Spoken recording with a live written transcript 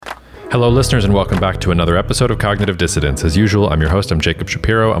Hello, listeners, and welcome back to another episode of Cognitive Dissidence. As usual, I'm your host. I'm Jacob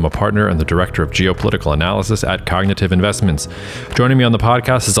Shapiro. I'm a partner and the director of geopolitical analysis at Cognitive Investments. Joining me on the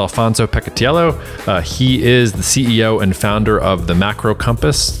podcast is Alfonso Peccatiello. He is the CEO and founder of the Macro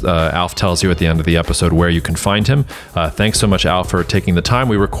Compass. Alf tells you at the end of the episode where you can find him. Thanks so much, Alf, for taking the time.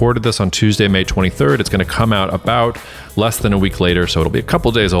 We recorded this on Tuesday, May 23rd. It's going to come out about less than a week later, so it'll be a couple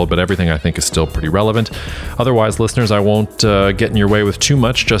days old, but everything I think is still pretty relevant. Otherwise, listeners, I won't get in your way with too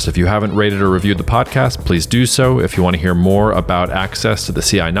much. Just if you haven't rated or reviewed the podcast, please do so. If you want to hear more about access to the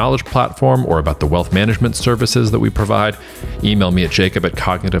CI Knowledge platform or about the wealth management services that we provide, email me at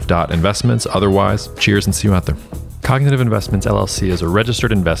jacob@cognitive.investments. Otherwise, cheers and see you out there. Cognitive Investments LLC is a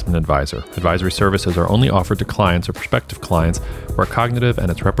registered investment advisor. Advisory services are only offered to clients or prospective clients where Cognitive and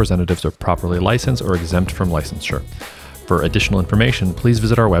its representatives are properly licensed or exempt from licensure. For additional information, please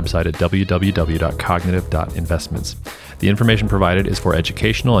visit our website at www.cognitive.investments. The information provided is for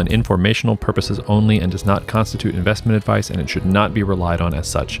educational and informational purposes only and does not constitute investment advice, and it should not be relied on as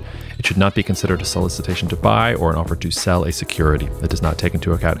such. It should not be considered a solicitation to buy or an offer to sell a security. It does not take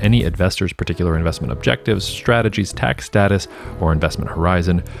into account any investor's particular investment objectives, strategies, tax status, or investment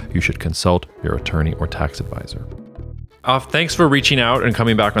horizon. You should consult your attorney or tax advisor. Thanks for reaching out and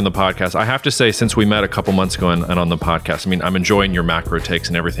coming back on the podcast. I have to say, since we met a couple months ago and on the podcast, I mean, I'm enjoying your macro takes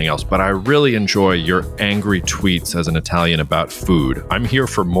and everything else, but I really enjoy your angry tweets as an Italian about food. I'm here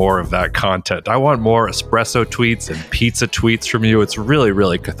for more of that content. I want more espresso tweets and pizza tweets from you. It's really,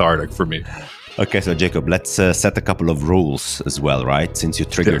 really cathartic for me. Okay, so Jacob, let's set a couple of rules as well, right? Since you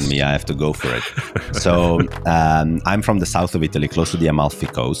triggered me, I have to go for it. So I'm from the south of Italy, close to the Amalfi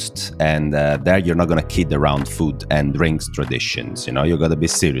Coast, and there you're not going to kid around food and drinks traditions. You know, you got to be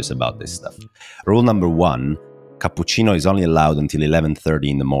serious about this stuff. Rule number one, cappuccino is only allowed until 11:30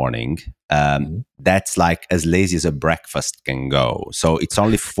 in the morning. That's like as lazy as a breakfast can go. So it's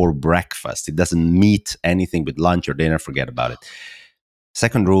only for breakfast. It doesn't meet anything with lunch or dinner. Forget about it.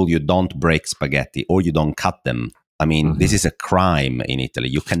 Second rule, you don't break spaghetti or you don't cut them. I mean, this is a crime in Italy.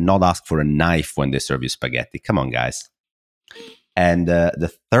 You cannot ask for a knife when they serve you spaghetti. Come on, guys. And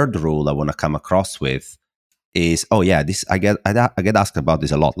the third rule I want to come across with is, this I get asked about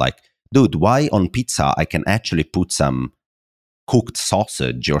this a lot. Like, dude, why on pizza I can actually put some cooked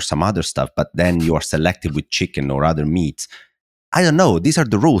sausage or some other stuff, but then you are selective with chicken or other meats? I don't know. These are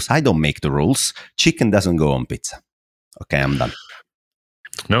the rules. I don't make the rules. Chicken doesn't go on pizza. Okay, I'm done.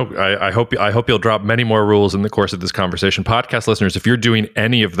 No, I hope you'll drop many more rules in the course of this conversation. Podcast listeners, if you're doing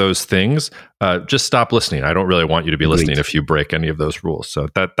any of those things, just stop listening. I don't really want you to be listening if you break any of those rules. So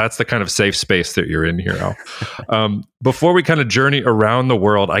that's the kind of safe space that you're in here, Al. Before we kind of journey around the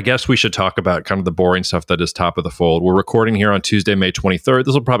world, I guess we should talk about kind of the boring stuff that is top of the fold. We're recording here on Tuesday, May 23rd.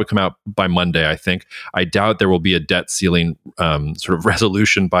 This will probably come out by Monday, I think. I doubt there will be a debt ceiling sort of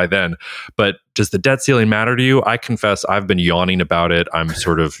resolution by then. But does the debt ceiling matter to you? I confess I've been yawning about it. I'm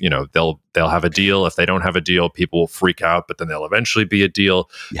sort of, they'll have a deal. If they don't have a deal, people will freak out, but then there'll eventually be a deal.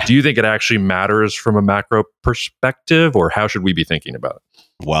 Yeah. Do you think it actually matters from a macro perspective, or how should we be thinking about it?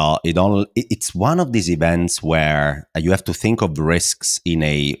 Well, it's one of these events where you have to think of risks in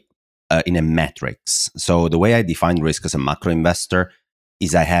a matrix. So the way I define risk as a macro investor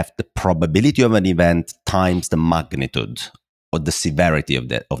is I have the probability of an event times the magnitude or the severity of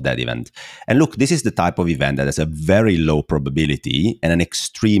that event. And look, this is the type of event that has a very low probability and an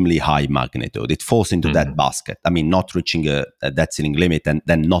extremely high magnitude. It falls into that basket. I mean, not reaching a debt ceiling limit and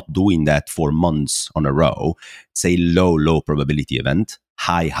then not doing that for months on a row. It's a low probability event,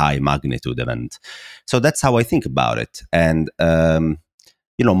 high magnitude event. So that's how I think about it. And,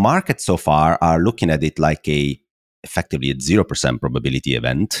 markets so far are looking at it like effectively a 0% probability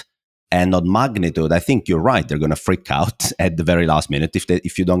event. And on magnitude, I think you're right. They're going to freak out at the very last minute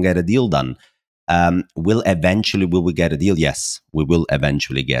if you don't get a deal done. Will we get a deal? Yes, we will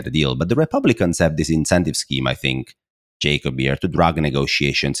eventually get a deal. But the Republicans have this incentive scheme, I think, Jacob, here to drag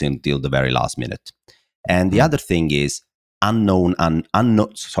negotiations until the very last minute. And the other thing is unknown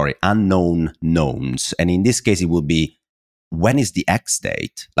knowns. And in this case, it will be, when is the X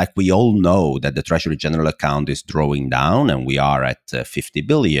date? Like, we all know that the Treasury General account is drawing down and we are at 50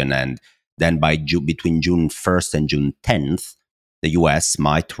 billion. And then between June 1st and June 10th, the US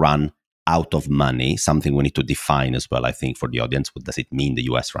might run out of money, something we need to define as well, I think, for the audience. What does it mean the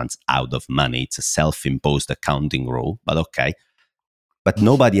US runs out of money? It's a self-imposed accounting rule, but okay. But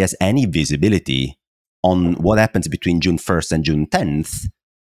nobody has any visibility on what happens between June 1st and June 10th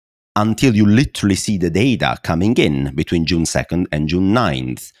until you literally see the data coming in between June 2nd and June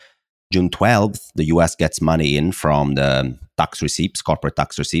 9th. June 12th, the US gets money in from the tax receipts, corporate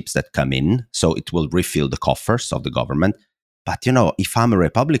tax receipts that come in. So it will refill the coffers of the government. But, if I'm a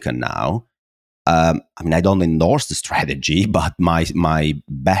Republican now, I don't endorse the strategy, but my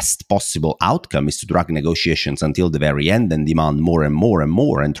best possible outcome is to drag negotiations until the very end and demand more and more and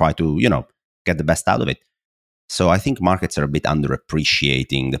more and try to, get the best out of it. So I think markets are a bit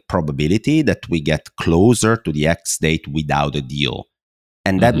underappreciating the probability that we get closer to the X date without a deal.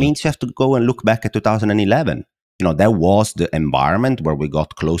 And that means you have to go and look back at 2011. That was the environment where we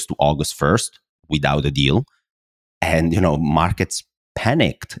got close to August 1st without a deal. And, markets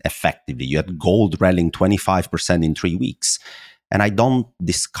panicked effectively. You had gold rallying 25% in 3 weeks. And I don't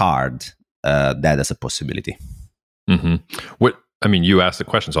discard that as a possibility. You asked the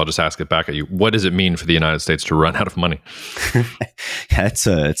question, so I'll just ask it back at you. What does it mean for the United States to run out of money? It's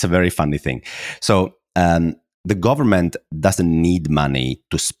a very funny thing. So the government doesn't need money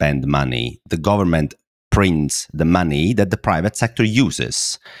to spend money. The government prints the money that the private sector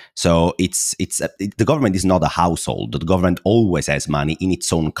uses. So the government is not a household. The government always has money in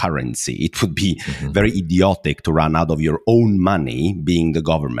its own currency. It would be very idiotic to run out of your own money being the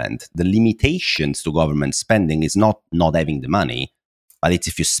government. The limitations to government spending is not having the money, but it's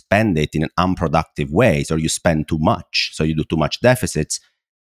if you spend it in an unproductive way, or you spend too much, so you do too much deficits,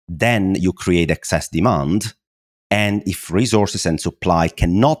 then you create excess demand. And if resources and supply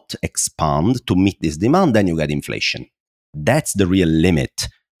cannot expand to meet this demand, then you get inflation. That's the real limit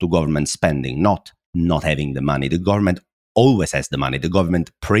to government spending, not having the money. The government always has the money. The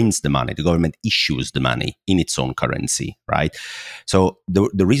government prints the money. The government issues the money in its own currency, right? So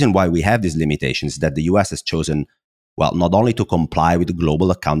the reason why we have these limitations is that the US has chosen, not only to comply with the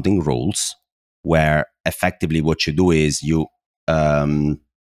global accounting rules, where effectively what you do is you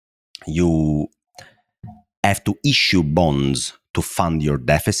have to issue bonds to fund your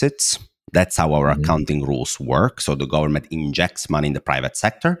deficits. That's how our accounting rules work. So the government injects money in the private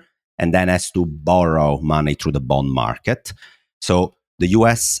sector and then has to borrow money through the bond market. So the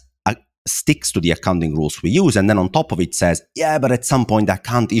US sticks to the accounting rules we use. And then on top of it says, but at some point I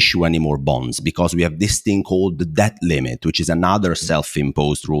can't issue any more bonds because we have this thing called the debt limit, which is another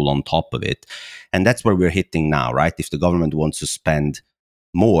self-imposed rule on top of it. And that's where we're hitting now, right? If the government wants to spend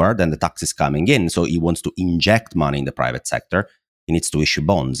more than the tax is coming in, so he wants to inject money in the private sector, he needs to issue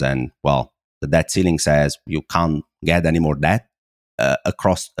bonds. And the debt ceiling says you can't get any more debt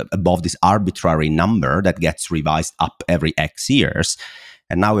above this arbitrary number that gets revised up every X years.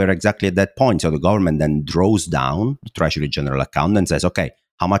 And now we're exactly at that point. So the government then draws down the Treasury General account and says, okay,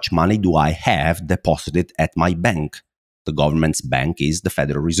 how much money do I have deposited at my bank? The government's bank is the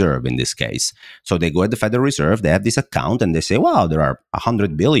Federal Reserve in this case. So they go at the Federal Reserve, they have this account, and they say, there are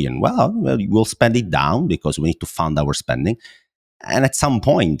 100 billion. Well, we'll spend it down because we need to fund our spending. And at some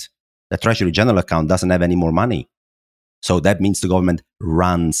point, the Treasury General account doesn't have any more money. So that means the government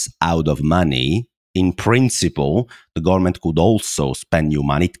runs out of money. In principle, the government could also spend new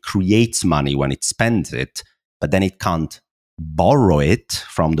money. It creates money when it spends it, but then it can't borrow it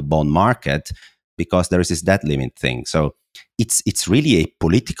from the bond market because there is this debt limit thing. So it's really a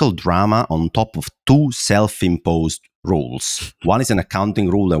political drama on top of two self-imposed rules. One is an accounting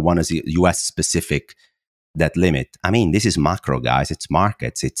rule and one is a US-specific debt limit. This is macro, guys. It's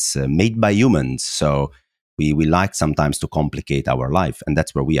markets. It's made by humans. So we like sometimes to complicate our life, and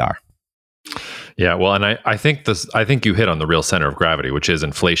that's where we are. Yeah, well, and I think you hit on the real center of gravity, which is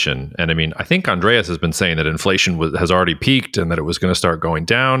inflation. And I think Andreas has been saying that inflation has already peaked and that it was going to start going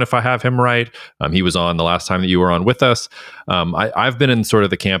down, if I have him right. He was on the last time that you were on with us. I've been in sort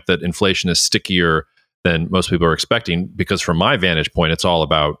of the camp that inflation is stickier than most people are expecting, because from my vantage point, it's all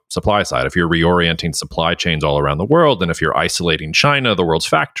about supply side. If you're reorienting supply chains all around the world, and if you're isolating China, the world's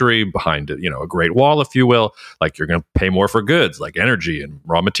factory, behind a great wall, if you will, like you're going to pay more for goods like energy and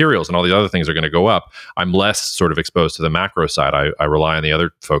raw materials and all these other things are going to go up. I'm less sort of exposed to the macro side. I rely on the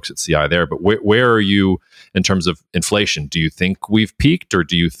other folks at CI there. But where are you in terms of inflation? Do you think we've peaked, or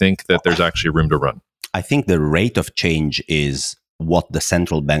do you think that there's actually room to run? I think the rate of change is what the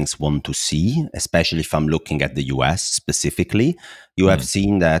central banks want to see, especially if I'm looking at the US specifically. You have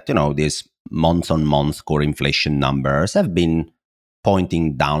seen that, these month-on-month core inflation numbers have been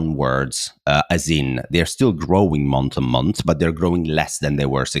pointing downwards, as in they're still growing month-on-month, but they're growing less than they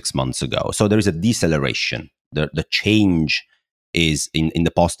were 6 months ago. So there is a deceleration. The change is in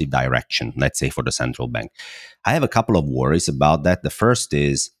the positive direction, let's say, for the central bank. I have a couple of worries about that. The first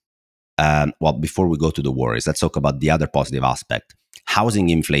is, before we go to the worries, let's talk about the other positive aspect. Housing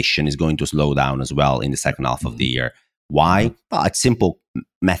inflation is going to slow down as well in the second half of the year. Why? Well, it's simple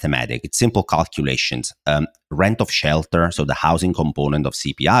mathematics. It's simple calculations. Rent of shelter, so the housing component of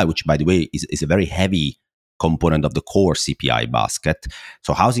CPI, which, by the way, is a very heavy component of the core CPI basket.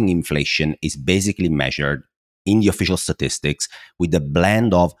 So housing inflation is basically measured in the official statistics with a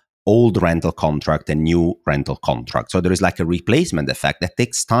blend of old rental contract and new rental contract. So there is like a replacement effect that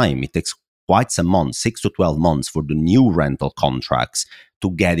takes time. It takes quite some months, 6 to 12 months for the new rental contracts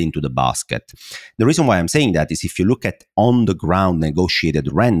to get into the basket. The reason why I'm saying that is if you look at on the ground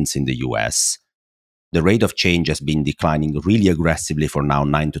negotiated rents in the US, the rate of change has been declining really aggressively for now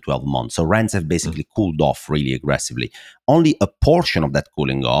 9 to 12 months. So rents have basically cooled off really aggressively. Only a portion of that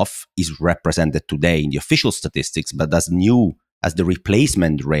cooling off is represented today in the official statistics, but as the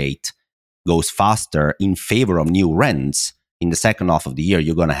replacement rate goes faster in favor of new rents, in the second half of the year,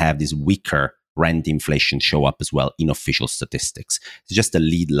 you're going to have this weaker rent inflation show up as well in official statistics. It's just a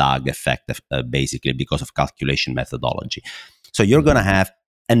lead lag effect, basically, because of calculation methodology. So you're going to have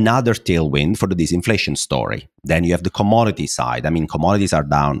another tailwind for the disinflation story. Then you have the commodity side. I mean, commodities are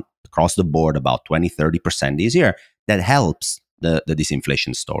down across the board about 20-30% this year. That helps the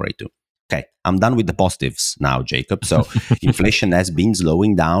disinflation story too. Okay, I'm done with the positives now, Jacob. So inflation has been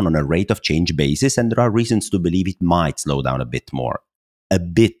slowing down on a rate of change basis, and there are reasons to believe it might slow down a bit more. A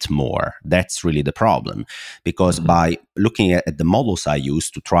bit more. That's really the problem. Because by looking at the models I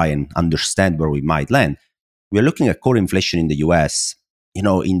use to try and understand where we might land, we're looking at core inflation in the US, in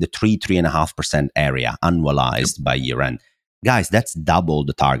the 3.5% area, annualized by year end. Guys, that's double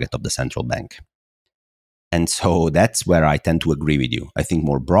the target of the central bank. And so that's where I tend to agree with you. I think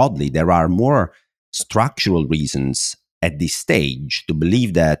more broadly, there are more structural reasons at this stage to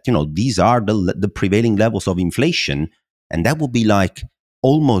believe that, these are the prevailing levels of inflation. And that would be like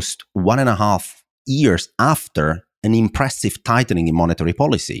almost 1.5 years after an impressive tightening in monetary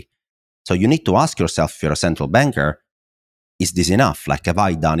policy. So you need to ask yourself, if you're a central banker, is this enough? Like, have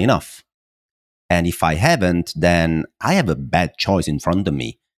I done enough? And if I haven't, then I have a bad choice in front of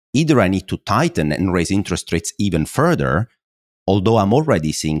me. Either I need to tighten and raise interest rates even further, although I'm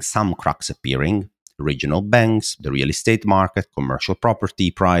already seeing some cracks appearing, regional banks, the real estate market, commercial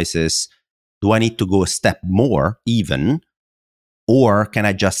property prices. Do I need to go a step more even? Or can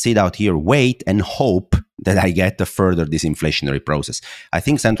I just sit out here, wait, and hope that I get a further disinflationary process? I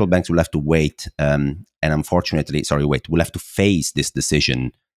think central banks will have to wait, we'll have to face this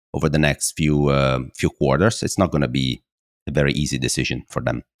decision over the next few quarters. It's not going to be a very easy decision for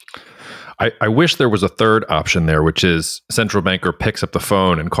them. I wish there was a third option there, which is central banker picks up the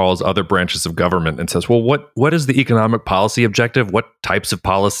phone and calls other branches of government and says, well, what is the economic policy objective? What types of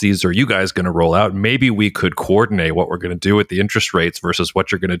policies are you guys going to roll out? Maybe we could coordinate what we're going to do with the interest rates versus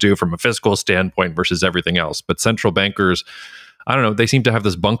what you're going to do from a fiscal standpoint versus everything else. But central bankers, I don't know, they seem to have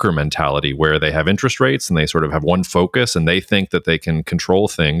this bunker mentality where they have interest rates and they sort of have one focus and they think that they can control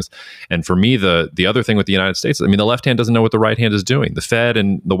things. And for me, the other thing with the United States, I mean, the left hand doesn't know what the right hand is doing. The Fed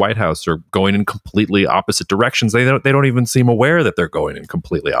and the White House are going in completely opposite directions. They don't even seem aware that they're going in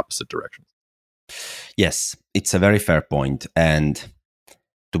completely opposite directions. Yes, it's a very fair point. And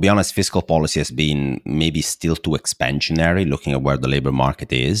to be honest, fiscal policy has been maybe still too expansionary, looking at where the labor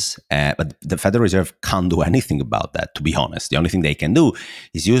market is. But the Federal Reserve can't do anything about that, to be honest. The only thing they can do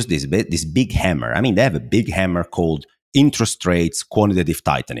is use this big hammer. I mean, they have a big hammer called interest rates quantitative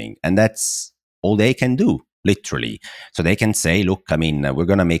tightening. And that's all they can do, literally. So they can say, look, I mean, we're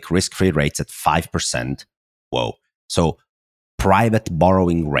going to make risk-free rates at 5%. Whoa. So private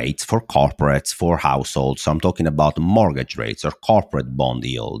borrowing rates for corporates, for households. So I'm talking about mortgage rates or corporate bond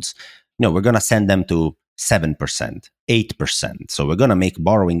yields. We're going to send them to 7%, 8%. So we're going to make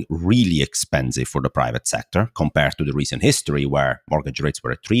borrowing really expensive for the private sector compared to the recent history where mortgage rates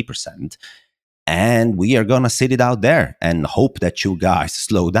were at 3%. And we are going to sit it out there and hope that you guys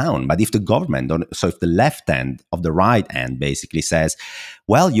slow down. But if the government, if the left hand of the right hand basically says,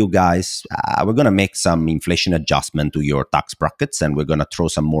 well, you guys, we're going to make some inflation adjustment to your tax brackets and we're going to throw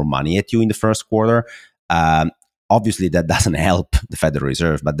some more money at you in the first quarter. Obviously, that doesn't help the Federal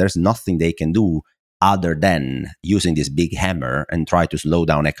Reserve, but there's nothing they can do other than using this big hammer and try to slow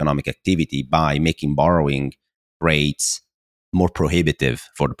down economic activity by making borrowing rates more prohibitive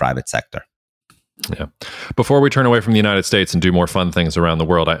for the private sector. Yeah. Before we turn away from the United States and do more fun things around the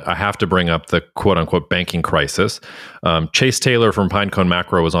world, I have to bring up the quote unquote banking crisis. Chase Taylor from Pinecone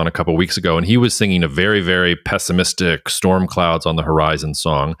Macro was on a couple weeks ago, and he was singing a very, very pessimistic storm clouds on the horizon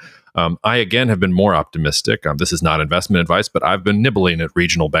song. I, again, have been more optimistic. This is not investment advice, but I've been nibbling at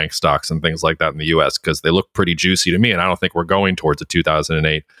regional bank stocks and things like that in the U.S. because they look pretty juicy to me, and I don't think we're going towards a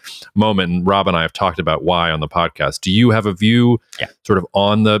 2008 moment. And Rob and I have talked about why on the podcast. Do you have a view sort of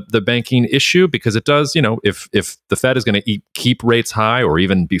on the banking issue? Because it does, if the Fed is going to keep rates high or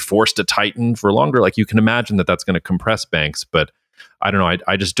even be forced to tighten for longer, like you can imagine that that's going to compress banks. But I don't know.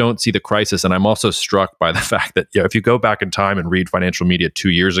 I just don't see the crisis. And I'm also struck by the fact that, if you go back in time and read financial media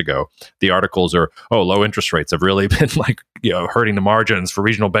 2 years ago, the articles are, low interest rates have really been hurting the margins for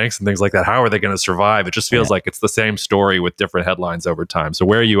regional banks and things like that. How are they going to survive? It just feels like it's the same story with different headlines over time. So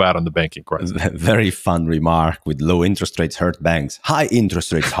where are you at on the banking crisis? Very fun remark with low interest rates hurt banks. High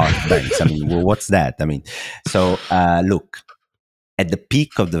interest rates hurt banks. I mean, what's that? I mean, so look, at the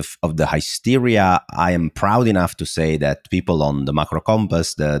peak of the hysteria, I am proud enough to say that people on the Macro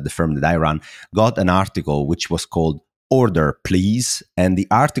Compass, the firm that I run, got an article which was called Order Please. And the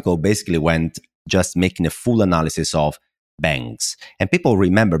article basically went just making a full analysis of banks. And people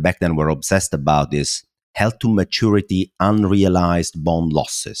remember back then were obsessed about this held to maturity unrealized bond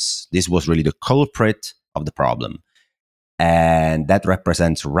losses. This was really the culprit of the problem. And that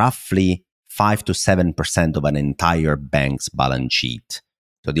represents roughly 5 to 7% of an entire bank's balance sheet.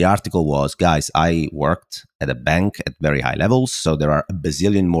 So the article was, guys, I worked at a bank at very high levels, so there are a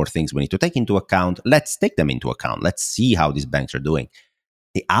bazillion more things we need to take into account. Let's take them into account. Let's see how these banks are doing.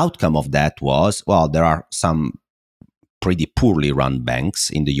 The outcome of that was, well, there are some pretty poorly run banks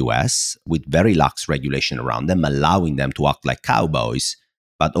in the US with very lax regulation around them, allowing them to act like cowboys,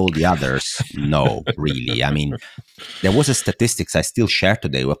 but all the others, no, really. I mean, there was a statistics I still share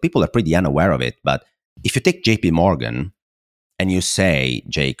today where people are pretty unaware of it. But if you take JP Morgan and you say,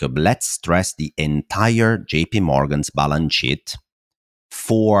 Jacob, let's stress the entire JP Morgan's balance sheet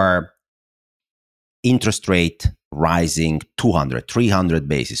for interest rate rising 200, 300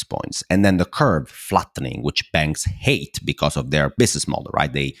 basis points, and then the curve flattening, which banks hate because of their business model,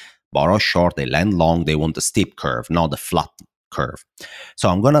 right? They borrow short, they lend long, they want a steep curve, not a flat curve. So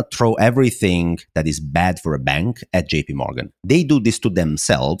I'm going to throw everything that is bad for a bank at JP Morgan. They do this to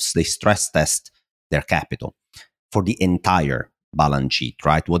themselves. They stress test their capital for the entire balance sheet,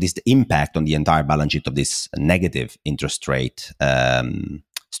 right? What is the impact on the entire balance sheet of this negative interest rate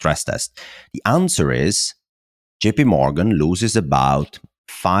stress test? The answer is JP Morgan loses about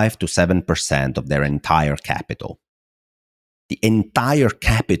 5 to 7% of their entire capital. The entire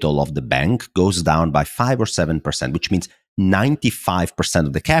capital of the bank goes down by 5 or 7%, which means 95%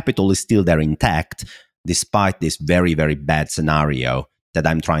 of the capital is still there intact, despite this very, very bad scenario that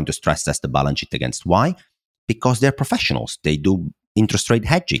I'm trying to stress test the balance sheet against. Why? Because they're professionals. They do interest rate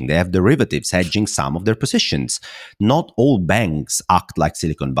hedging. They have derivatives hedging some of their positions. Not all banks act like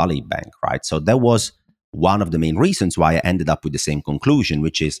Silicon Valley Bank, right? So that was one of the main reasons why I ended up with the same conclusion,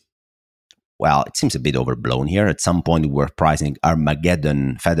 which is, well, it seems a bit overblown here. At some point, we were pricing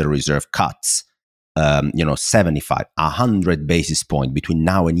Armageddon Federal Reserve cuts, 75, 100 basis points between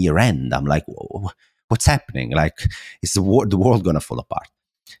now and year end. I'm like, what's happening? Like, is the world going to fall apart?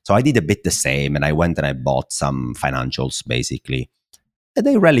 So I did a bit the same, and I went and I bought some financials, basically. And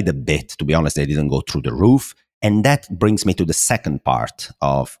they rallied a bit. To be honest, they didn't go through the roof. And that brings me to the second part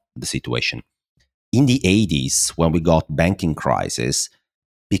of the situation. In the 80s, when we got banking crisis,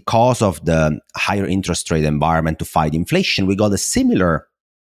 because of the higher interest rate environment to fight inflation, we got a similar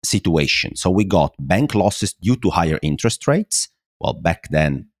situation. So we got bank losses due to higher interest rates. Well, back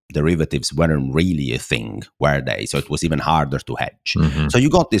then, derivatives weren't really a thing, were they? So it was even harder to hedge. Mm-hmm. So you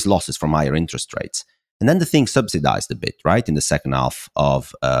got these losses from higher interest rates. And then the thing subsidized a bit, right, in the second half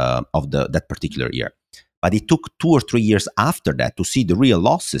of that particular year. But it took 2 or 3 years after that to see the real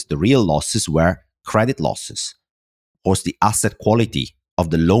losses. The real losses were credit losses, or the asset quality of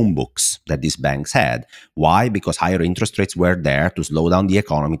the loan books that these banks had. Why? Because higher interest rates were there to slow down the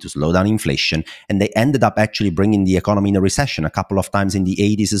economy, to slow down inflation, and they ended up actually bringing the economy in a recession a couple of times in the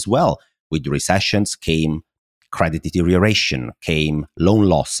 80s as well. With recessions came credit deterioration, came loan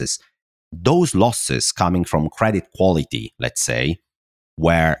losses. Those losses coming from credit quality, let's say,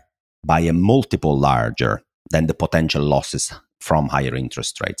 were by a multiple larger than the potential losses from higher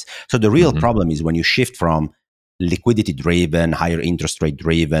interest rates. So the real problem is when you shift from liquidity-driven, higher interest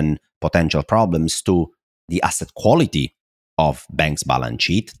rate-driven potential problems to the asset quality of banks' balance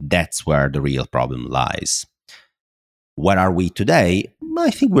sheet, that's where the real problem lies. Where are we today?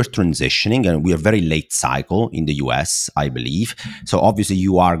 I think we're transitioning, and we are very late cycle in the US, I believe. So obviously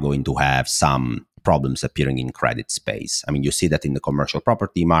you are going to have some problems appearing in credit space. I mean, you see that in the commercial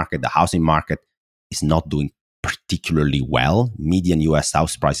property market, the housing market is not doing particularly well. Median US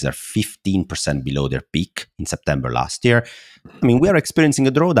house prices are 15% below their peak in September last year. I mean, we are experiencing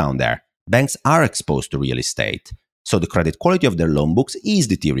a drawdown there. Banks are exposed to real estate. So the credit quality of their loan books is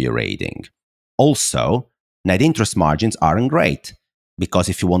deteriorating. Also, net interest margins aren't great, because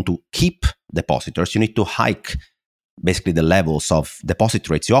if you want to keep depositors, you need to hike basically the levels of deposit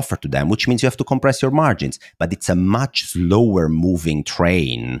rates you offer to them, which means you have to compress your margins. But it's a much slower moving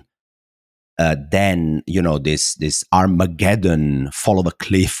train than this Armageddon fall of a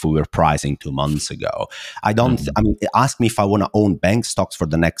cliff we were pricing 2 months ago. I mean, ask me if I want to own bank stocks for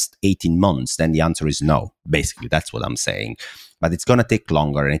the next 18 months, then the answer is no. Basically, that's what I'm saying. But it's going to take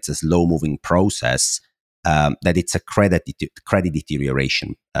longer, and it's a slow-moving process. That it's a credit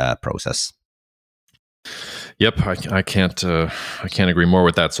deterioration process. Yep, I can't agree more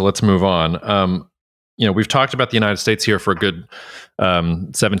with that. So let's move on. We've talked about the United States here for a good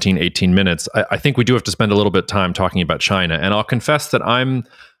 17, 18 minutes. I think we do have to spend a little bit of time talking about China. And I'll confess that I'm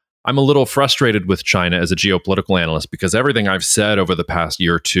a little frustrated with China as a geopolitical analyst because everything I've said over the past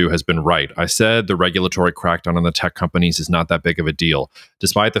year or two has been right. I said the regulatory crackdown on the tech companies is not that big of a deal,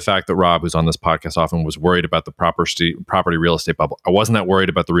 despite the fact that Rob, who's on this podcast often, was worried about the property real estate bubble. I wasn't that worried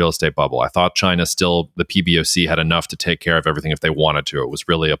about the real estate bubble. I thought China still, the PBOC had enough to take care of everything if they wanted to. It was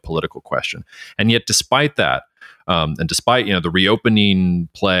really a political question. And yet, despite that, and despite the reopening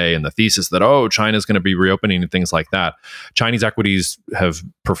play and the thesis that China's going to be reopening and things like that, Chinese equities have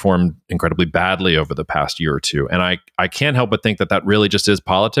performed incredibly badly over the past year or two. And I can't help but think that really just is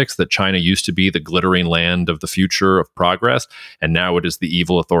politics, that China used to be the glittering land of the future of progress, and now it is the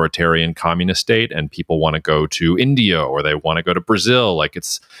evil authoritarian communist state, and people want to go to India or they want to go to Brazil. Like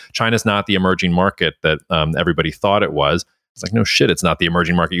China's not the emerging market that everybody thought it was. It's like, no shit, it's not the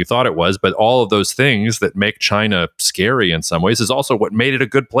emerging market you thought it was. But all of those things that make China scary in some ways is also what made it a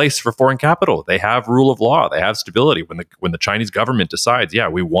good place for foreign capital. They have rule of law. They have stability. When the Chinese government decides,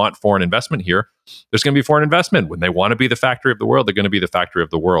 we want foreign investment here, there's going to be foreign investment. When they want to be the factory of the world, they're going to be the factory of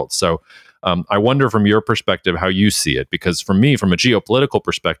the world. So I wonder from your perspective how you see it. Because for me, from a geopolitical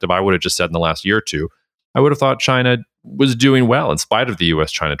perspective, I would have just said in the last year or two, I would have thought China was doing well in spite of the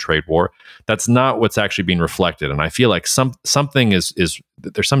U.S.-China trade war. That's not what's actually being reflected. And I feel like something is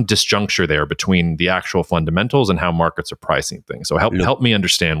there's some disjuncture there between the actual fundamentals and how markets are pricing things. So help me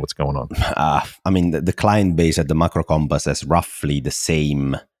understand what's going on. I mean, the client base at the Macro Compass has roughly the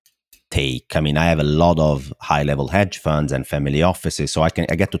same take. I mean, I have a lot of high-level hedge funds and family offices, so I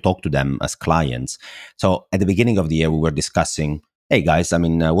get to talk to them as clients. So at the beginning of the year, we were discussing, hey guys, I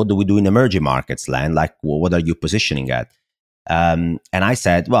mean, what do we do in emerging markets land? Like, what are you positioning at? And I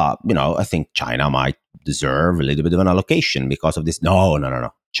said, well, I think China might deserve a little bit of an allocation because of this. No.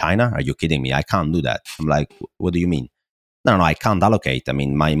 China? Are you kidding me? I can't do that. I'm like, what do you mean? No, I can't allocate. I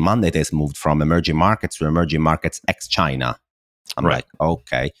mean, my mandate has moved from emerging markets to emerging markets ex-China. I'm right. Like,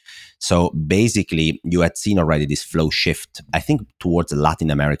 okay. So basically, you had seen already this flow shift, I think, towards Latin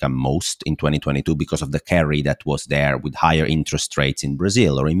America most in 2022 because of the carry that was there with higher interest rates in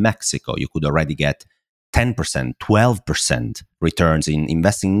Brazil or in Mexico. You could already get 10%, 12% returns in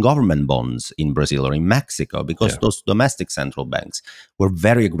investing in government bonds in Brazil or in Mexico because those domestic central banks were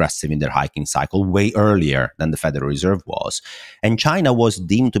very aggressive in their hiking cycle way earlier than the Federal Reserve was. And China was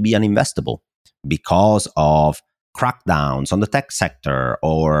deemed to be uninvestable because of crackdowns on the tech sector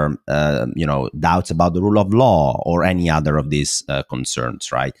or doubts about the rule of law or any other of these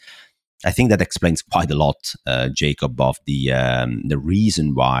concerns, right? I think that explains quite a lot, Jacob, of the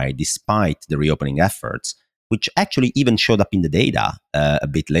reason why, despite the reopening efforts, which actually even showed up in the data a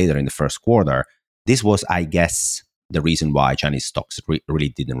bit later in the first quarter, this was, I guess, the reason why Chinese stocks really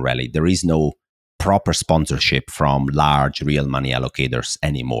didn't rally. There is no proper sponsorship from large real money allocators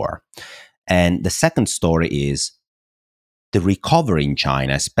anymore. And the second story is the recovery in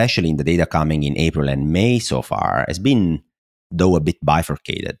China, especially in the data coming in April and May so far, has been, though, a bit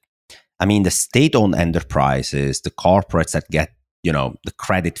bifurcated. I mean, the state-owned enterprises, the corporates that get, the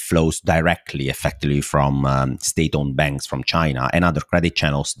credit flows directly, effectively from state-owned banks from China and other credit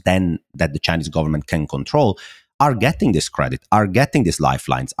channels then that the Chinese government can control, are getting this credit, are getting these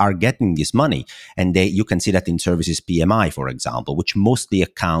lifelines, are getting this money. And you can see that in services PMI, for example, which mostly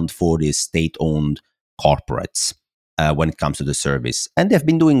account for these state-owned corporates when it comes to the service. And they've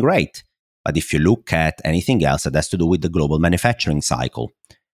been doing great. But if you look at anything else that has to do with the global manufacturing cycle,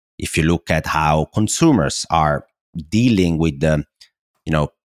 if you look at how consumers are dealing with the,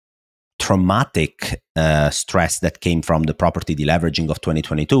 traumatic stress that came from the property deleveraging of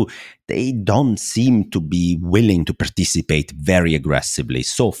 2022, they don't seem to be willing to participate very aggressively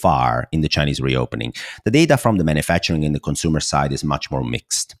so far in the Chinese reopening. The data from the manufacturing and the consumer side is much more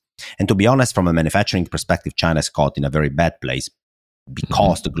mixed. And to be honest, from a manufacturing perspective, China is caught in a very bad place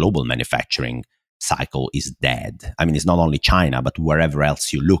because the global manufacturing cycle is dead. I mean, it's not only China, but wherever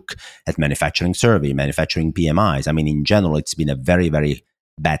else you look at manufacturing survey, manufacturing PMIs. I mean, in general, it's been a very, very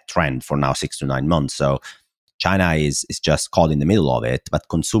bad trend for now 6 to 9 months. So China is just caught in the middle of it, but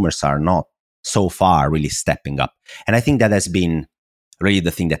consumers are not so far really stepping up. And I think that has been really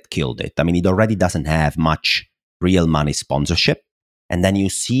the thing that killed it. I mean, it already doesn't have much real money sponsorship. And then you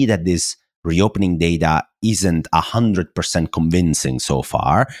see that these reopening data isn't 100% convincing so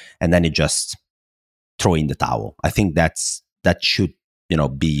far, and then you just throw in the towel. I think that should,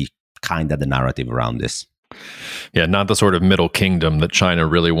 be kind of the narrative around this. Yeah, not the sort of middle kingdom that China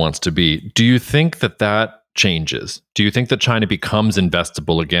really wants to be. Do you think that changes? Do you think that China becomes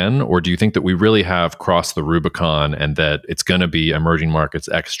investable again? Or do you think that we really have crossed the Rubicon and that it's going to be emerging markets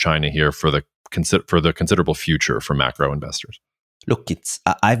ex-China here for the considerable future for macro investors? Look,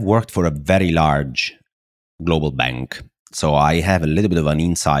 I've worked for a very large global bank, so I have a little bit of an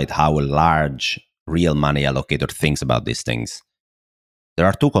insight how a large real money allocator thinks about these things. There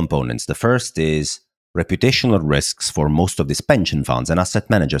are two components. The first is reputational risks for most of these pension funds and asset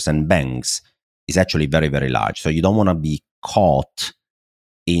managers and banks is actually very, very large. So you don't want to be caught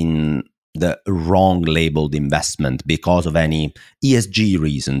in the wrong labeled investment because of any ESG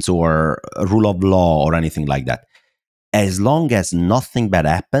reasons or rule of law or anything like that. As long as nothing bad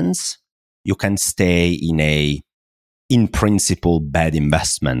happens, you can stay in principle, bad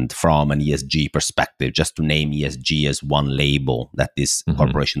investment from an ESG perspective, just to name ESG as one label that these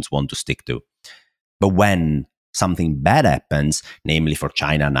corporations want to stick to. But when something bad happens, namely for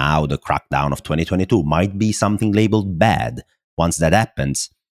China now, the crackdown of 2022 might be something labeled bad. Once that happens,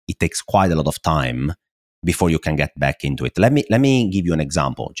 it takes quite a lot of time before you can get back into it. Let me give you an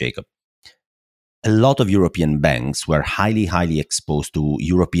example, Jacob. A lot of European banks were highly, highly exposed to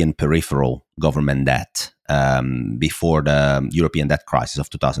European peripheral government debt before the European debt crisis of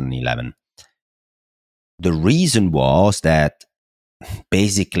 2011. The reason was that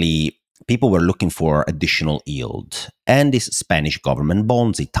basically people were looking for additional yield. And these Spanish government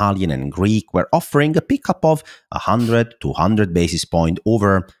bonds, Italian and Greek, were offering a pickup of 100 to 100 basis points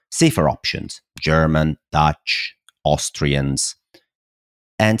over safer options, German, Dutch, Austrians.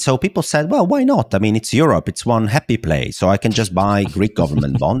 And so people said, well, why not? I mean, it's Europe. It's one happy place. So I can just buy Greek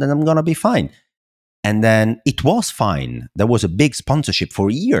government bond and I'm going to be fine. And then it was fine. There was a big sponsorship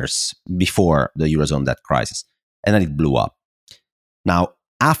for years before the Eurozone debt crisis. And then it blew up. Now,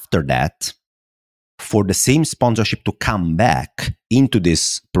 after that, for the same sponsorship to come back into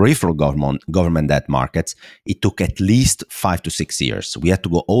this peripheral government debt markets, it took at least 5 to 6 years. We had to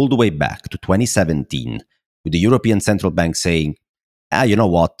go all the way back to 2017 with the European Central Bank saying, you know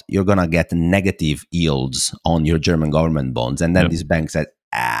what, you're going to get negative yields on your German government bonds. And then this bank said,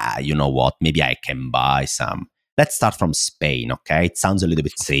 you know what, maybe I can buy some. Let's start from Spain, okay? It sounds a little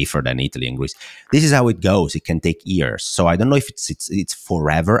bit safer than Italy and Greece. This is how it goes. It can take years. So I don't know if it's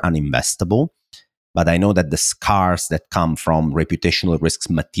forever uninvestable, but I know that the scars that come from reputational risks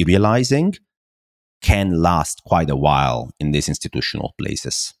materializing can last quite a while in these institutional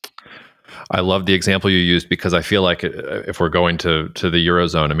places. I love the example you used because I feel like if we're going to the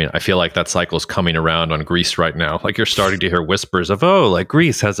Eurozone, I mean, I feel like that cycle is coming around on Greece right now. Like you're starting to hear whispers of, like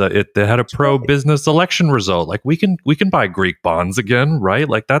Greece they had a pro-business election result. Like we can buy Greek bonds again, right?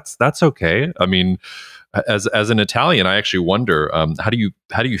 Like that's okay. I mean, as an Italian, I actually wonder how do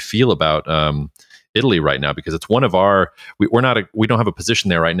you feel about Italy right now, because it's one of we don't have a position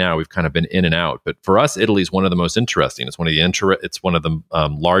there right now. We've kind of been in and out, but for us, Italy is one of the most interesting. It's one of the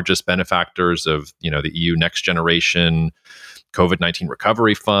largest benefactors of the EU Next Generation COVID-19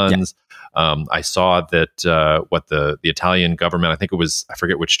 recovery funds. Yeah. I saw that what the Italian government, I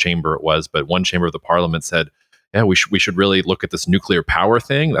forget which chamber it was, but one chamber of the parliament said, yeah, we should really look at this nuclear power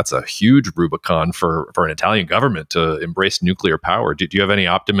thing. That's a huge Rubicon for an Italian government to embrace nuclear power. Do you have any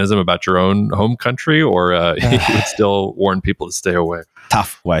optimism about your own home country, or you would still warn people to stay away?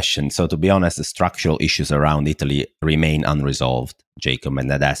 Tough question. So to be honest, the structural issues around Italy remain unresolved, Jacob,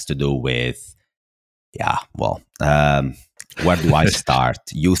 and that has to do with, where do I start?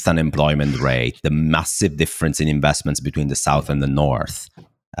 Youth unemployment rate, the massive difference in investments between the South and the North,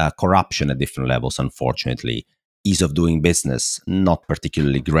 corruption at different levels, unfortunately. Ease of doing business, not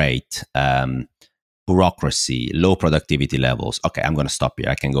particularly great. Bureaucracy, low productivity levels. Okay, I'm going to stop here.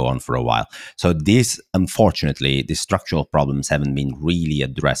 I can go on for a while. So unfortunately, these structural problems haven't been really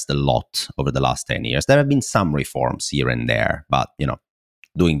addressed a lot over the last 10 years. There have been some reforms here and there, but,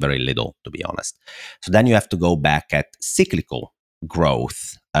 doing very little, to be honest. So then you have to go back at cyclical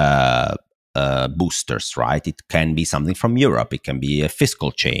growth boosters, right? It can be something from Europe. It can be a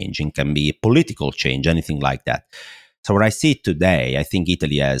fiscal change. It can be a political change, anything like that. So what I see today, I think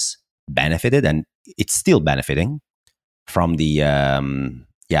Italy has benefited, and it's still benefiting from the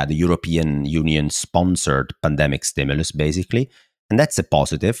European Union sponsored pandemic stimulus, basically. And that's a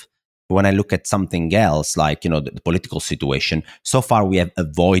positive. When I look at something else, like, the political situation, so far we have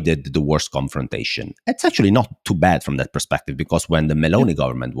avoided the worst confrontation. It's actually not too bad from that perspective, because when the Meloni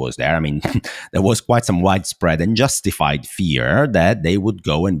government was there, I mean, there was quite some widespread and justified fear that they would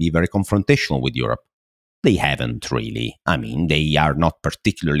go and be very confrontational with Europe. They haven't really. I mean, they are not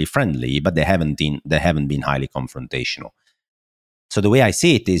particularly friendly, but they haven't been highly confrontational. So the way I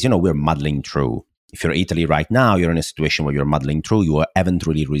see it is, we're muddling through. If you're Italy right now, you're in a situation where you're muddling through. You haven't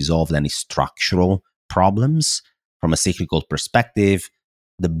really resolved any structural problems from a cyclical perspective.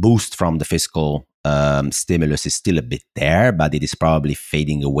 The boost from the fiscal stimulus is still a bit there, but it is probably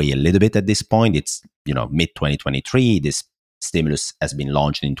fading away a little bit at this point. It's, mid-2023. This stimulus has been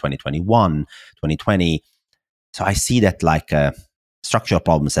launched in 2021, 2020. So I see that structural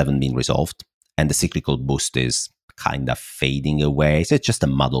problems haven't been resolved, and the cyclical boost is kind of fading away. So it's just a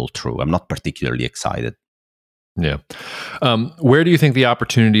muddle through. I'm not particularly excited. Yeah. Where do you think the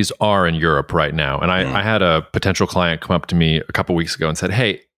opportunities are in Europe right now? And I had a potential client come up to me a couple of weeks ago and said,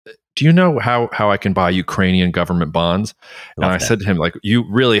 "Hey, do you know how I can buy Ukrainian government bonds?" And I said to him, you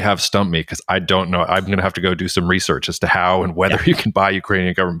really have stumped me, because I don't know. I'm going to have to go do some research as to how and whether you can buy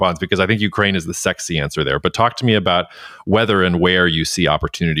Ukrainian government bonds, because I think Ukraine is the sexy answer there. But talk to me about whether and where you see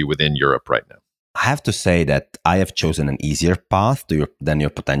opportunity within Europe right now. I have to say that I have chosen an easier path than your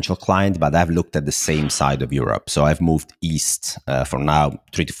potential client, but I've looked at the same side of Europe. So I've moved east for now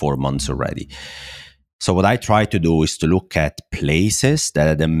 3 to 4 months already. So what I try to do is to look at places that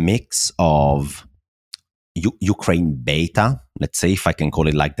are the mix of Ukraine beta, let's say, if I can call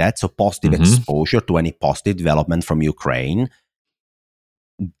it like that. So positive exposure to any positive development from Ukraine.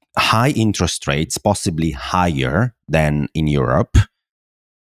 High interest rates, possibly higher than in Europe.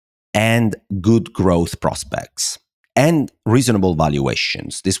 And good growth prospects and reasonable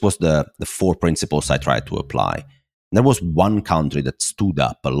valuations. This was the 4 principles I tried to apply. There was one country that stood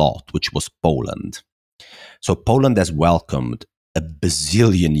up a lot, which was Poland. So Poland has welcomed a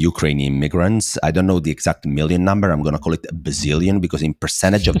bazillion Ukrainian immigrants. I don't know the exact million number. I'm going to call it a bazillion, because in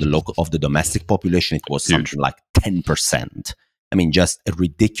percentage of the domestic population, it was something like 10%. I mean, just a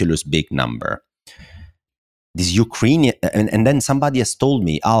ridiculous big number. This Ukrainian, and then somebody has told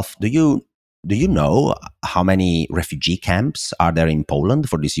me, Alf, do you know how many refugee camps are there in Poland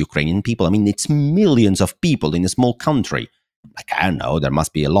for these Ukrainian people? I mean, it's millions of people in a small country. I don't know, there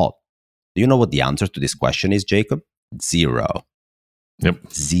must be a lot. Do you know what the answer to this question is, Jacob? 0.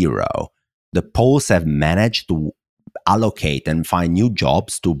 Yep. 0. The Poles have managed to allocate and find new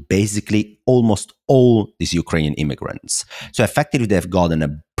jobs to basically almost all these Ukrainian immigrants. So effectively, they've gotten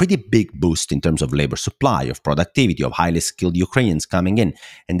a pretty big boost in terms of labor supply, of productivity, of highly skilled Ukrainians coming in.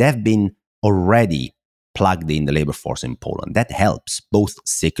 And they've been already plugged in the labor force in Poland. That helps both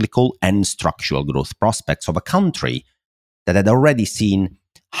cyclical and structural growth prospects of a country that had already seen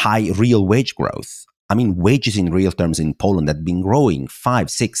high real wage growth. I mean, wages in real terms in Poland had been growing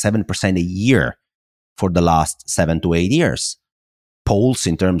 5, 6, 7% a year for the last 7 to 8 years. Poles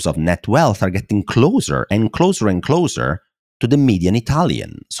in terms of net wealth are getting closer and closer and closer to the median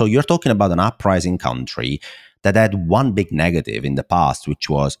Italian. So you're talking about an uprising country that had one big negative in the past, which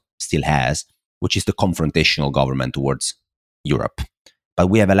still has, which is the confrontational government towards Europe. But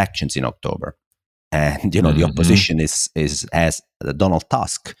we have elections in October. And, the opposition has Donald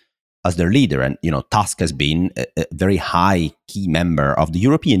Tusk as their leader. And, Tusk has been a very high key member of the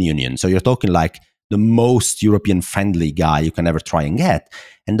European Union. So you're talking like the most European-friendly guy you can ever try and get.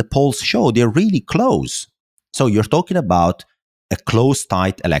 And the polls show they're really close. So you're talking about a close,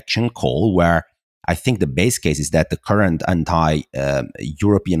 tight election call where I think the base case is that the current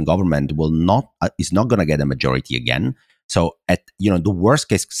anti-European government is not going to get a majority again. So the worst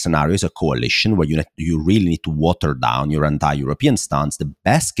case scenario is a coalition where you really need to water down your anti-European stance. The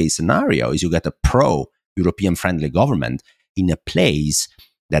best case scenario is you get a pro-European friendly government in a place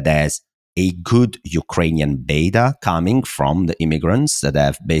that has a good Ukrainian beta coming from the immigrants that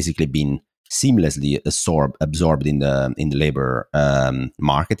have basically been seamlessly absorbed in the labor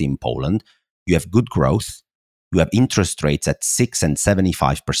market in Poland. You have good growth. You have interest rates at 6 and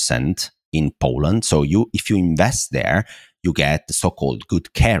 75% in Poland. So if you invest there, you get the so-called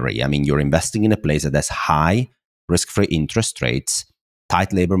good carry. I mean, you're investing in a place that has high risk-free interest rates,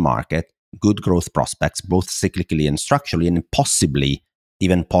 tight labor market, good growth prospects, both cyclically and structurally, and possibly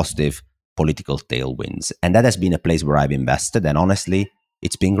even positive political tailwinds. And that has been a place where I've invested. And honestly,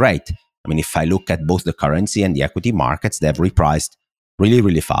 it's been great. I mean, if I look at both the currency and the equity markets, they've repriced really,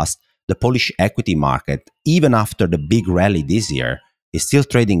 really fast. The Polish equity market, even after the big rally this year, is still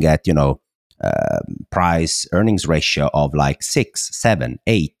trading at, price earnings ratio of like 6, 7,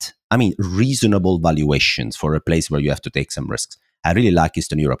 8. I mean, reasonable valuations for a place where you have to take some risks. I really like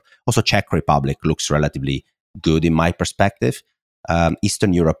Eastern Europe. Also, Czech Republic looks relatively good in my perspective.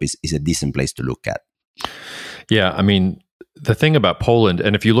 Eastern Europe is a decent place to look at. Yeah, I mean, the thing about Poland,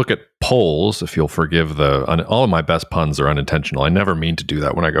 and if you look at polls, if you'll forgive all of my best puns are unintentional. I never mean to do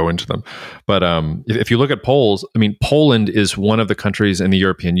that when I go into them. But if you look at polls, I mean, Poland is one of the countries in the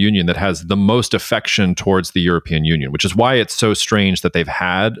European Union that has the most affection towards the European Union, which is why it's so strange that they've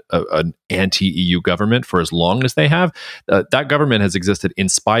had an anti-EU government for as long as they have. That government has existed in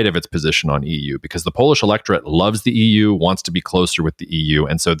spite of its position on EU, because the Polish electorate loves the EU, wants to be closer with the EU.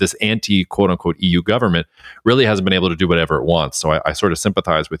 And so this anti-quote-unquote EU government really hasn't been able to do whatever it wants. So I sort of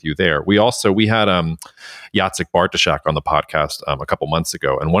sympathize with you there. We had Jacek Bartoszak on the podcast a couple months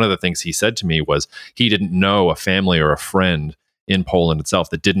ago, and one of the things he said to me was he didn't know a family or a friend in Poland itself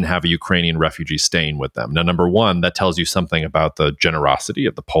that didn't have a Ukrainian refugee staying with them. Now, number one, that tells you something about the generosity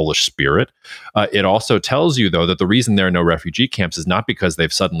of the Polish spirit. It also tells you, though, that the reason there are no refugee camps is not because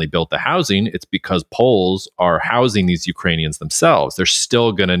they've suddenly built the housing. It's because Poles are housing these Ukrainians themselves. They're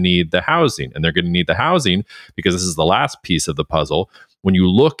still going to need the housing, and they're going to need the housing because this is the last piece of the puzzle. When you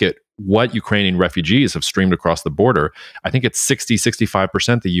look at what Ukrainian refugees have streamed across the border, I think it's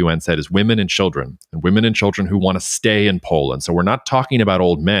 65% the UN said is women and children who want to stay in Poland. So we're not talking about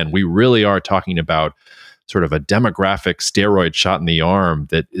old men. We really are talking about sort of a demographic steroid shot in the arm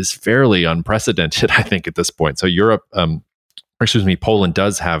that is fairly unprecedented, I think, at this point. So Poland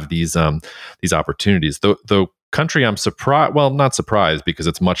does have these opportunities. The country I'm surprised, well, not surprised because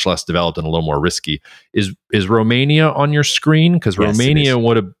it's much less developed and a little more risky, is Romania on your screen? Because yes, Romania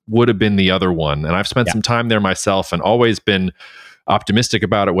would have been the other one. And I've spent some time there myself and always been optimistic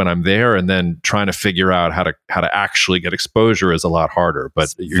about it when I'm there, and then trying to figure out how to actually get exposure is a lot harder.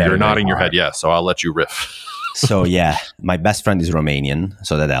 But you're nodding your head yes, so I'll let you riff. So yeah, my best friend is Romanian,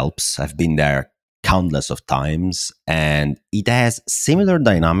 so that helps. I've been there countless of times, and it has similar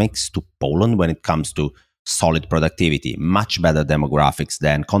dynamics to Poland when it comes to solid productivity, much better demographics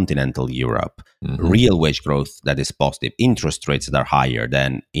than continental Europe, real wage growth that is positive, interest rates that are higher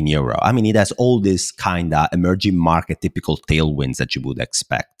than in Europe. I mean, it has all these kind of emerging market typical tailwinds that you would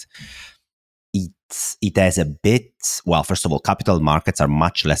expect. It has a bit, well, first of all, capital markets are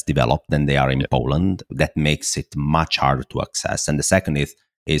much less developed than they are in Poland. That makes it much harder to access. And the second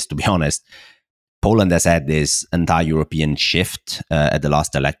is to be honest, Poland has had this anti-European shift at the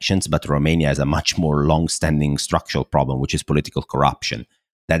last elections, but Romania has a much more long-standing structural problem, which is political corruption,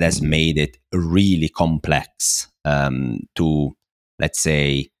 that has made it really complex to, let's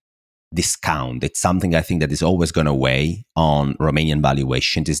say, discount. It's something I think that is always going to weigh on Romanian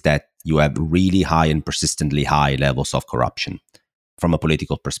valuations, is that you have really high and persistently high levels of corruption from a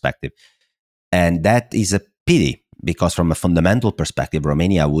political perspective. And that is a pity, because from a fundamental perspective,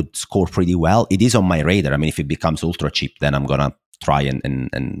 Romania would score pretty well. It is on my radar. I mean, if it becomes ultra cheap, then I'm going to try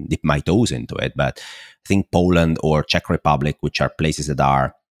and dip my toes into it. But I think Poland or Czech Republic, which are places that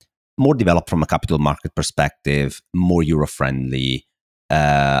are more developed from a capital market perspective, more Euro-friendly,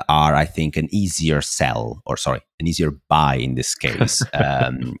 are, I think, an easier buy in this case,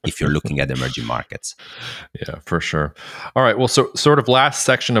 if you're looking at emerging markets. Yeah, for sure. All right. Well, so sort of last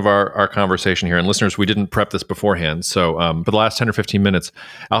section of our conversation here, and listeners, we didn't prep this beforehand. So for the last 10 or 15 minutes,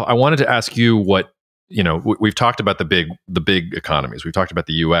 I wanted to ask you what, we've talked about the big economies. We've talked about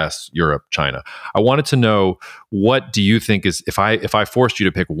the US, Europe, China. I wanted to know, what do you think is, if I forced you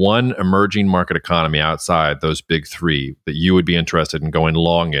to pick one emerging market economy outside those big three that you would be interested in going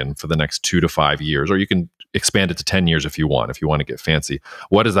long in for the next 2 to 5 years, or you can expand it to 10 years if you want to get fancy.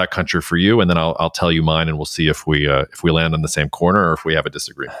 What is that country for you? And then I'll tell you mine, and we'll see if we land on the same corner or if we have a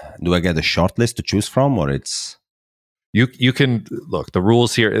disagreement. Do I get a short list to choose from, or it's... You can look, the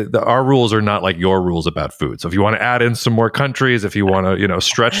rules here, our rules are not like your rules about food. So if you want to add in some more countries, if you want to,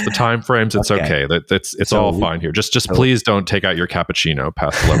 stretch the time frames, it's okay. It's all fine here. Just please don't take out your cappuccino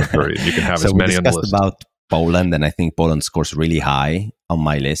past 11:30. You can have as many on the list. We discussed about Poland, and I think Poland scores really high on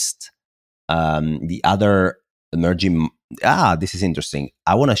my list. The other emerging, this is interesting.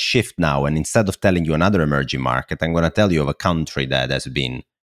 I want to shift now, and instead of telling you another emerging market, I'm going to tell you of a country that has been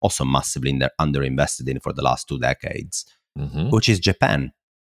also massively underinvested in for the last 2 decades, which is Japan.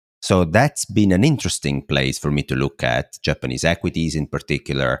 So that's been an interesting place for me to look at, Japanese equities in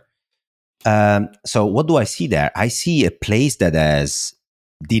particular. So what do I see there? I see a place that has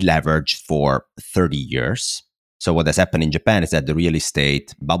deleveraged for 30 years. So what has happened in Japan is that the real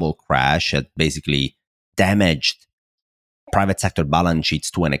estate bubble crash had basically damaged private sector balance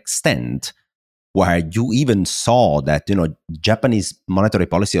sheets to an extent where you even saw that, Japanese monetary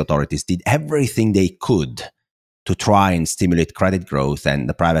policy authorities did everything they could to try and stimulate credit growth. And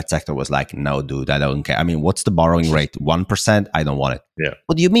the private sector was like, no, dude, I don't care. I mean, what's the borrowing rate? 1%? I don't want it. Yeah.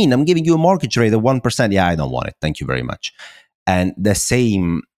 What do you mean? I'm giving you a mortgage rate of 1%. Yeah, I don't want it. Thank you very much. And the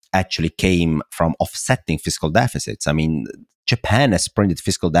same actually came from offsetting fiscal deficits. I mean, Japan has printed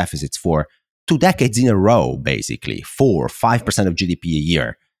fiscal deficits for 2 decades in a row, basically, 4-5% of GDP a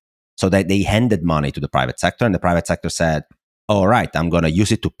year. So that they handed money to the private sector, and the private sector said, all right, I'm going to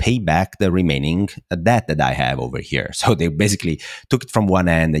use it to pay back the remaining debt that I have over here. So they basically took it from one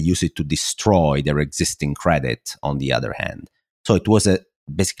end and used it to destroy their existing credit on the other hand. So it was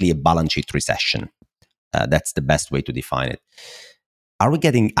basically a balance sheet recession. That's the best way to define it. Are we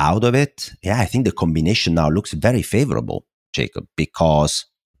getting out of it? Yeah, I think the combination now looks very favorable, Jacob, because,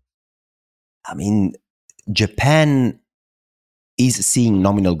 I mean, Japan is seeing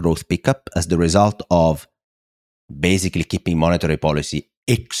nominal growth pickup as the result of basically keeping monetary policy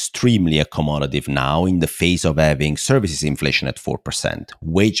extremely accommodative now in the face of having services inflation at 4%,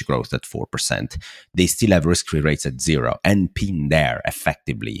 wage growth at 4%. They still have risk-free rates at 0 and pin there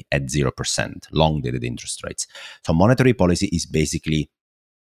effectively at 0%, long-dated interest rates. So monetary policy is basically,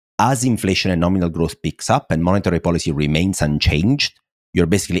 as inflation and nominal growth picks up and monetary policy remains unchanged, you're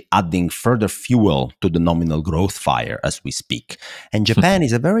basically adding further fuel to the nominal growth fire as we speak. And Japan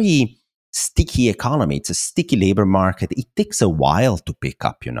is a very sticky economy. It's a sticky labor market. It takes a while to pick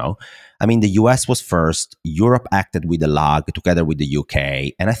up, you know. I mean, the US was first. Europe acted with a lag together with the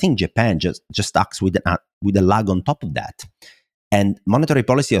UK. And I think Japan just acts with a lag on top of that. And monetary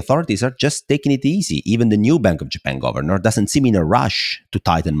policy authorities are just taking it easy. Even the new Bank of Japan governor doesn't seem in a rush to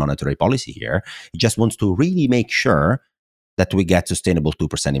tighten monetary policy here. He just wants to really make sure that we get sustainable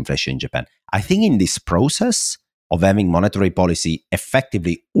 2% inflation in Japan. I think in this process of having monetary policy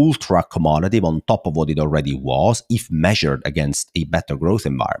effectively ultra accommodative on top of what it already was, if measured against a better growth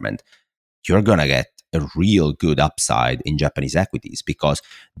environment, you're going to get a real good upside in Japanese equities because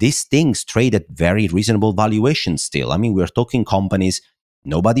these things trade at very reasonable valuations still. I mean, we're talking companies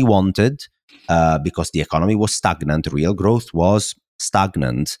nobody wanted because the economy was stagnant, real growth was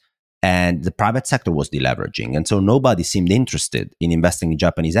stagnant, and the private sector was deleveraging. And so nobody seemed interested in investing in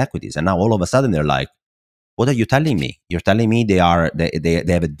Japanese equities. And now all of a sudden they're like, what are you telling me? You're telling me they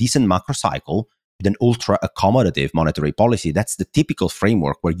have a decent macro cycle with an ultra accommodative monetary policy. That's the typical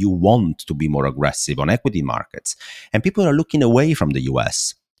framework where you want to be more aggressive on equity markets. And people are looking away from the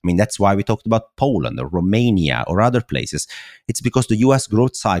US. I mean, that's why we talked about Poland or Romania or other places. It's because the US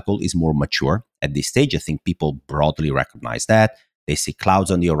growth cycle is more mature. At this stage, I think people broadly recognize that. They see clouds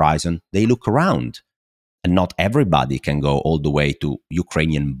on the horizon. They look around. And not everybody can go all the way to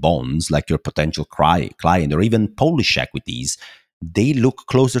Ukrainian bonds like your potential client or even Polish equities. They look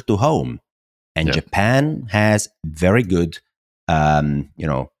closer to home. And Japan has very good,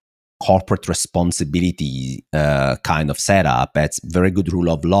 corporate responsibility kind of setup. It's very good rule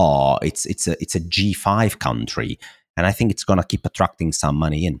of law. It's a G5 country. And I think it's going to keep attracting some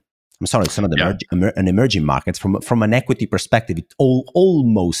money in. I'm sorry, some of the emerging markets, from an equity perspective, it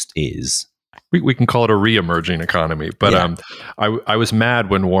almost is. We can call it a re-emerging economy, but I was mad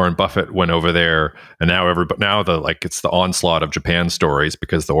when Warren Buffett went over there, and now it's the onslaught of Japan stories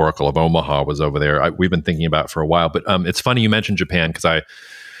because the Oracle of Omaha was over there. We've been thinking about it for a while, but it's funny you mentioned Japan because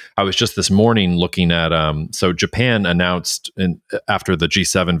I was just this morning looking at so Japan announced after the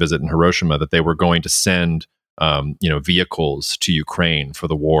G7 visit in Hiroshima that they were going to send vehicles to Ukraine for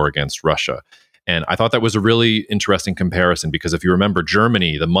the war against Russia. And I thought that was a really interesting comparison because if you remember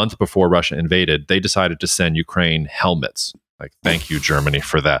Germany, the month before Russia invaded, they decided to send Ukraine helmets. Like, thank you, Germany,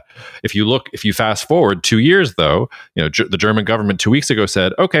 for that. If you fast forward 2 years, though, the German government 2 weeks ago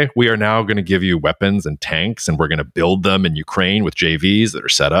said, okay, we are now going to give you weapons and tanks, and we're going to build them in Ukraine with JVs that are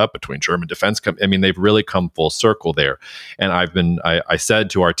set up between German defense companies. I mean, they've really come full circle there. And I said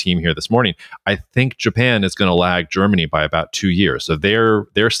to our team here this morning, I think Japan is going to lag Germany by about 2 years. So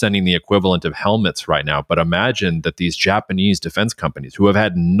they're sending the equivalent of helmets right now. But imagine that these Japanese defense companies who have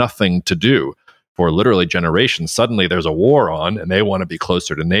had nothing to do for literally generations, suddenly there's a war on and they want to be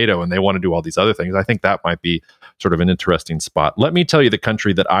closer to NATO and they want to do all these other things. I think that might be sort of an interesting spot. Let me tell you the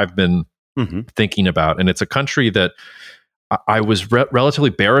country that I've been thinking about. And it's a country that I was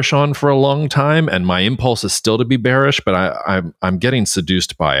relatively bearish on for a long time. And my impulse is still to be bearish, but I'm getting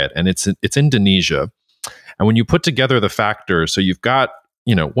seduced by it. And it's Indonesia. And when you put together the factors, so you've got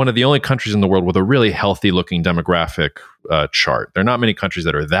one of the only countries in the world with a really healthy looking demographic chart. There are not many countries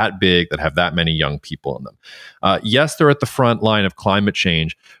that are that big that have that many young people in them. Yes, they're at the front line of climate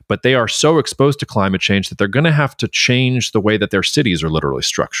change, but they are so exposed to climate change that they're going to have to change the way that their cities are literally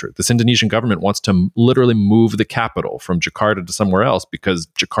structured. This Indonesian government wants to literally move the capital from Jakarta to somewhere else because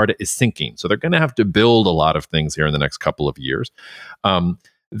Jakarta is sinking. So they're going to have to build a lot of things here in the next couple of years.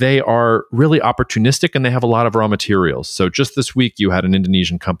 They are really opportunistic and they have a lot of raw materials. So just this week, you had an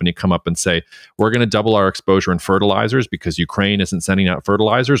Indonesian company come up and say, we're going to double our exposure in fertilizers because Ukraine isn't sending out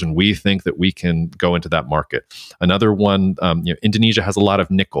fertilizers, and we think that we can go into that market. Another one, Indonesia has a lot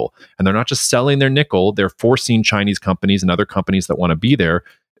of nickel, and they're not just selling their nickel, they're forcing Chinese companies and other companies that want to be there.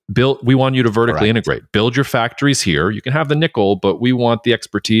 We want you to vertically integrate. Build your factories here. You can have the nickel, but we want the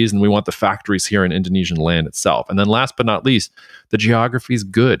expertise and we want the factories here in Indonesian land itself. And then last but not least, the geography is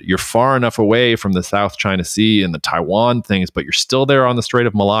good. You're far enough away from the South China Sea and the Taiwan things, but you're still there on the Strait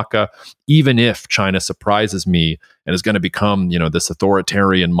of Malacca. Even if China surprises me and is going to become, this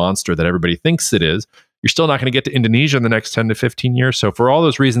authoritarian monster that everybody thinks it is, you're still not going to get to Indonesia in the next 10 to 15 years. So for all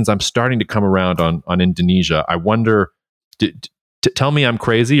those reasons, I'm starting to come around on Indonesia. I wonder, tell me I'm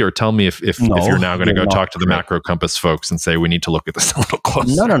crazy, or tell me if you're now going to go talk to the Macro Compass folks and say we need to look at this a little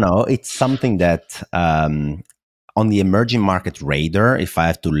closer. No. It's something that on the emerging market radar, if I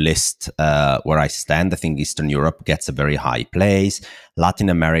have to list where I stand, I think Eastern Europe gets a very high place. Latin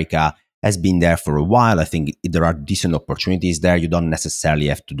America has been there for a while. I think there are decent opportunities there. You don't necessarily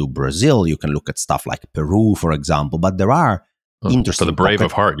have to do Brazil. You can look at stuff like Peru, for example, but there are interesting for the brave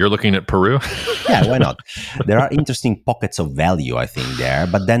of heart. You're looking at Peru? Yeah, why not? There are interesting pockets of value, I think, there.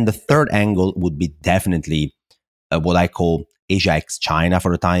 But then the third angle would be definitely what I call Asia ex China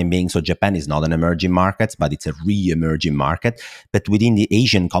for the time being. So Japan is not an emerging market, but it's a re-emerging market. But within the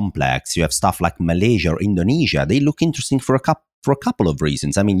Asian complex, you have stuff like Malaysia or Indonesia. They look interesting for a couple of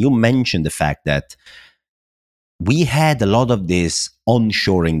reasons. I mean, you mentioned the fact that we had a lot of these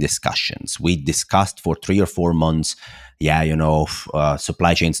onshoring discussions. We discussed for 3 or 4 months,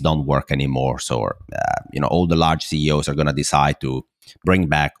 supply chains don't work anymore. So, all the large CEOs are going to decide to bring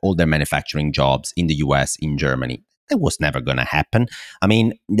back all their manufacturing jobs in the US, in Germany. That was never going to happen. I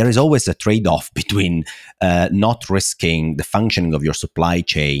mean, there is always a trade-off between not risking the functioning of your supply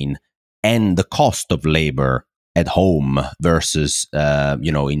chain and the cost of labor at home versus,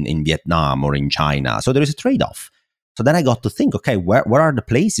 in Vietnam or in China. So there is a trade-off. So then I got to think, okay, where are the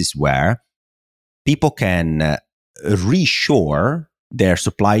places where people can reshore their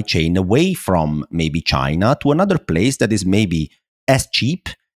supply chain away from maybe China to another place that is maybe as cheap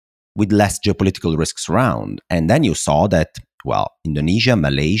with less geopolitical risks around? And then you saw that, Indonesia,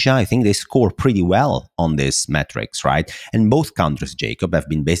 Malaysia, I think they score pretty well on these metrics, right? And both countries, Jacob, have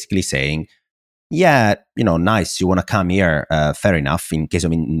been basically saying, yeah, nice, you want to come here, fair enough. In case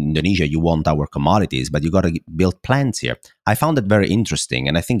of Indonesia, you want our commodities, but you got to build plants here. I found it very interesting.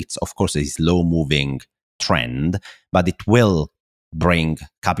 And I think it's, of course, a slow-moving trend, but it will bring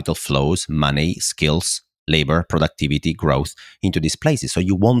capital flows, money, skills, labor, productivity, growth into these places. So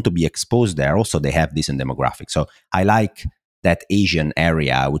you want to be exposed there. Also, they have decent demographics. So I like that Asian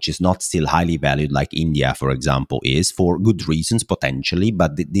area, which is not still highly valued like India, for example, is, for good reasons, potentially.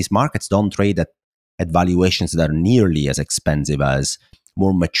 But these markets don't trade at valuations that are nearly as expensive as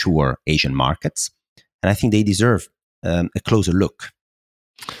more mature Asian markets. And I think they deserve a closer look.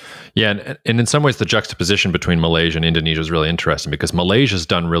 Yeah, and in some ways, the juxtaposition between Malaysia and Indonesia is really interesting because Malaysia's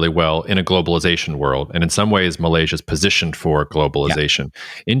done really well in a globalization world. And in some ways, Malaysia's positioned for globalization.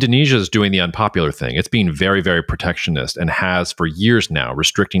 Yeah. Indonesia is doing the unpopular thing. It's being very, very protectionist and has for years now,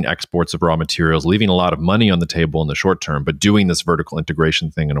 restricting exports of raw materials, leaving a lot of money on the table in the short term, but doing this vertical integration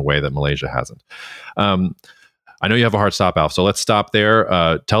thing in a way that Malaysia hasn't. I know you have a hard stop, Alf, so let's stop there.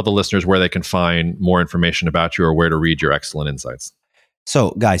 Tell the listeners where they can find more information about you or where to read your excellent insights.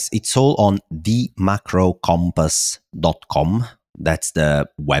 So, guys, it's all on themacrocompass.com. That's the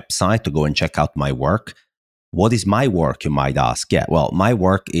website to go and check out my work. What is my work, you might ask? Yeah, well, my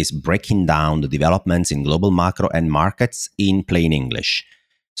work is breaking down the developments in global macro and markets in plain English.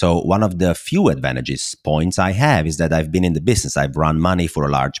 So one of the few advantages points I have is that I've been in the business. I've run money for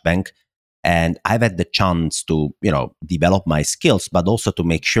a large bank, and I've had the chance to, develop my skills, but also to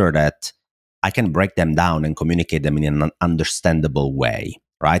make sure that I can break them down and communicate them in an understandable way,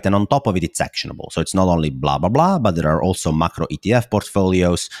 right? And on top of it, it's actionable. So it's not only blah, blah, blah, but there are also macro ETF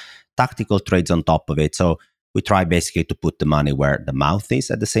portfolios, tactical trades on top of it. So we try basically to put the money where the mouth is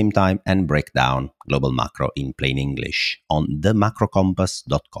at the same time and break down global macro in plain English on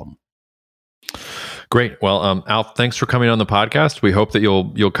themacrocompass.com. Great. Well, Alf, thanks for coming on the podcast. We hope that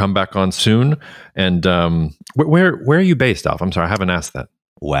you'll come back on soon. And where are you based, Alf? I'm sorry, I haven't asked that.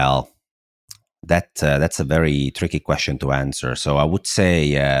 Well, that's a very tricky question to answer. So I would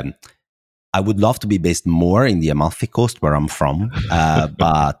say I would love to be based more in the Amalfi Coast, where I'm from,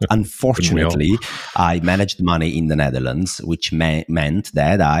 but unfortunately, I managed money in the Netherlands, which meant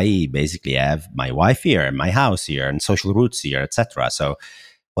that I basically have my wife here, my house here, and social roots here, etc. So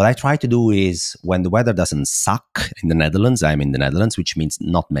what I try to do is when the weather doesn't suck in the Netherlands, I'm in the Netherlands, which means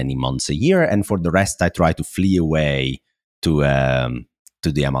not many months a year, and for the rest, I try to flee away to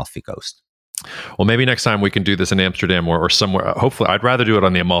the Amalfi Coast. Well, maybe next time we can do this in Amsterdam or somewhere. Hopefully, I'd rather do it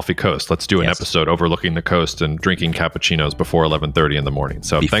on the Amalfi Coast. Let's do an episode overlooking the coast and drinking cappuccinos before 11:30 in the morning.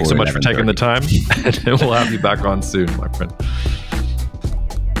 So thanks so much for taking the time, and we'll have you back on soon, my friend.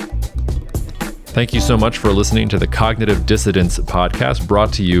 Thank you so much for listening to the Cognitive Dissidence podcast,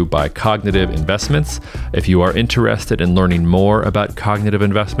 brought to you by Cognitive Investments. If you are interested in learning more about cognitive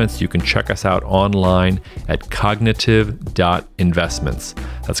investments, you can check us out online at cognitive.investments.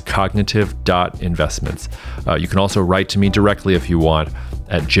 That's cognitive.investments. You can also write to me directly if you want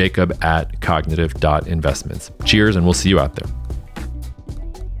at jacob@cognitive.investments. Cheers, and we'll see you out there.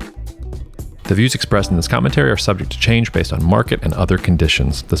 The views expressed in this commentary are subject to change based on market and other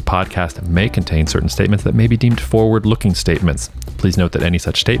conditions. This podcast may contain certain statements that may be deemed forward-looking statements. Please note that any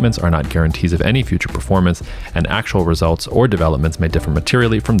such statements are not guarantees of any future performance, and actual results or developments may differ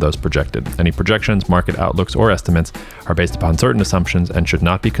materially from those projected. Any projections, market outlooks, or estimates are based upon certain assumptions and should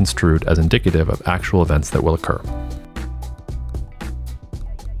not be construed as indicative of actual events that will occur.